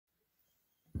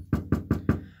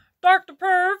Dr.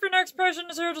 Perv, your next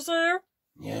patient is here to see you.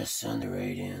 Yes, send her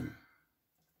right in.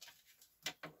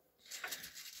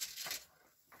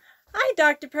 Hi,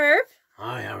 Dr. Perv.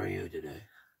 Hi, how are you today?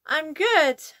 I'm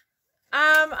good.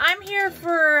 I'm here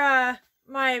for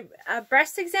my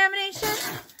breast examination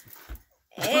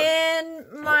and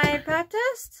my pap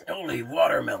test. Holy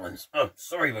watermelons. Oh,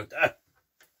 sorry about that.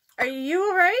 Are you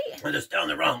alright? I just down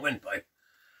the wrong windpipe.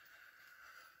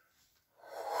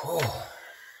 Whew.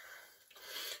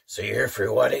 So you're here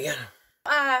for what again?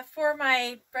 For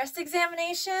my breast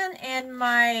examination and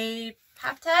my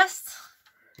pap test.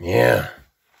 Yeah.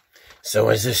 So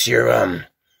is this your,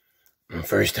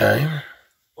 first time?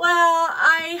 Well,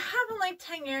 I had one like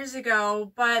 10 years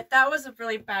ago, but that was a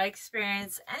really bad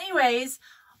experience. Anyways,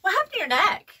 what happened to your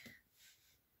neck?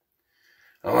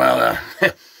 Well,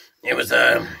 it was,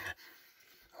 oh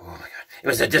my God. It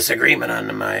was a disagreement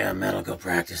on my medical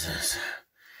practices.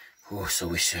 Oh,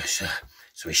 should we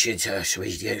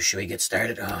get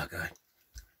started? Oh, God.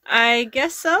 I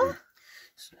guess so.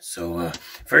 So,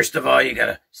 first of all,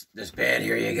 this bed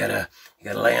here, you gotta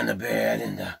lay on the bed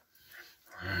and, oh,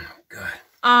 God.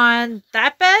 On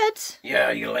that bed?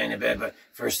 Yeah, you lay in the bed, but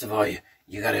first of all,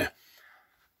 you gotta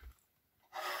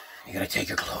take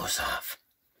your clothes off.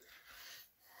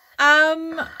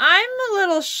 I'm a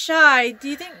little shy. Do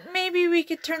you think maybe we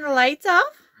could turn the lights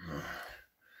off?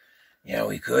 Yeah,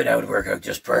 we could. That would work out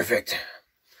just perfect.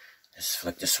 Just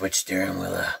flick the switch there and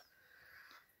we'll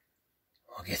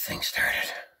get things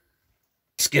started.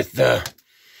 Let's get the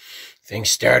things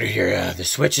started here. The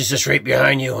switch is just right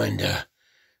behind you, and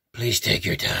please take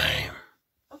your time.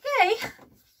 Okay.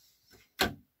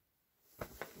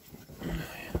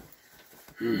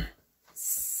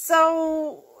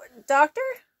 So, Doctor?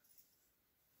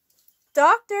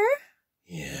 Doctor?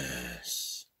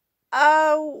 Yes.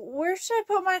 Where should I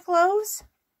put my clothes?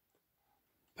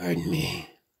 Pardon me.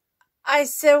 I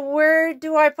said, where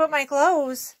do I put my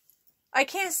clothes? I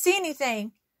can't see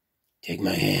anything. Take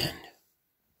my hand.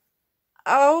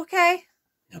 Okay.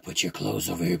 Now put your clothes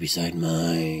over here beside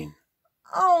mine.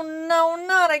 Oh no,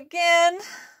 not again.